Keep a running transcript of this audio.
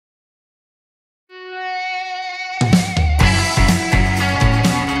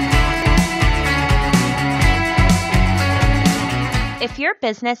If your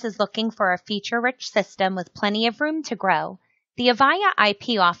business is looking for a feature-rich system with plenty of room to grow, the Avaya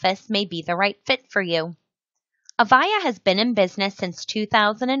IP office may be the right fit for you. Avaya has been in business since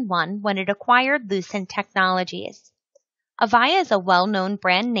 2001 when it acquired Lucent Technologies. Avaya is a well-known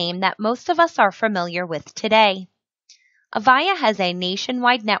brand name that most of us are familiar with today. Avaya has a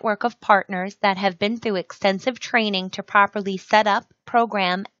nationwide network of partners that have been through extensive training to properly set up,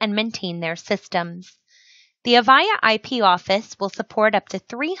 program, and maintain their systems. The Avaya IP office will support up to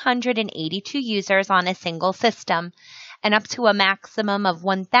 382 users on a single system and up to a maximum of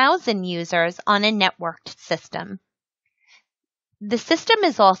 1,000 users on a networked system. The system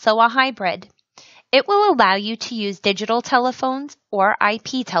is also a hybrid. It will allow you to use digital telephones or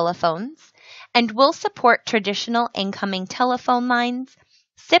IP telephones and will support traditional incoming telephone lines,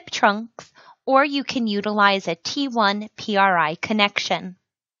 SIP trunks, or you can utilize a T1 PRI connection.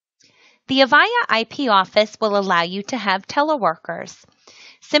 The Avaya IP office will allow you to have teleworkers.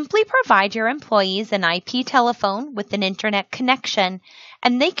 Simply provide your employees an IP telephone with an internet connection,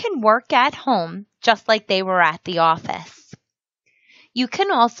 and they can work at home just like they were at the office. You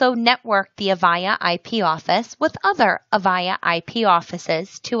can also network the Avaya IP office with other Avaya IP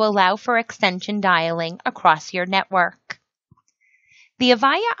offices to allow for extension dialing across your network. The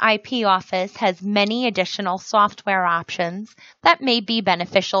Avaya IP office has many additional software options that may be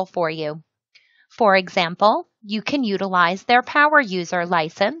beneficial for you. For example, you can utilize their Power User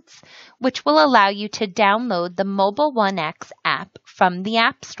license, which will allow you to download the Mobile One X app from the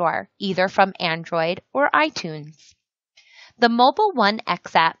App Store, either from Android or iTunes. The Mobile One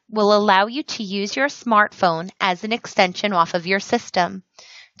X app will allow you to use your smartphone as an extension off of your system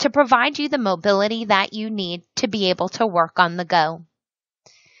to provide you the mobility that you need to be able to work on the go.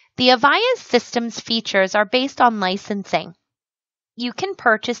 The Avaya system's features are based on licensing. You can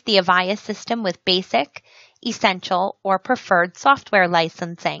purchase the Avaya system with basic, essential, or preferred software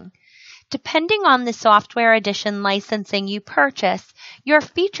licensing. Depending on the software edition licensing you purchase, your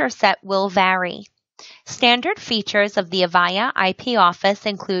feature set will vary. Standard features of the Avaya IP office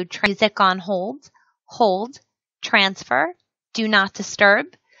include music on hold, transfer, do not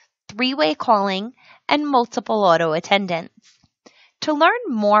disturb, three-way calling, and multiple auto attendants. To learn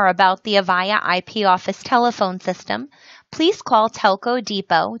more about the Avaya IP office telephone system, please call Telco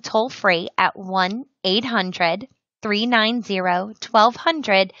Depot toll-free at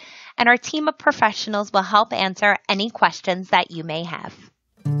 1-800-390-1200, and our team of professionals will help answer any questions that you may have.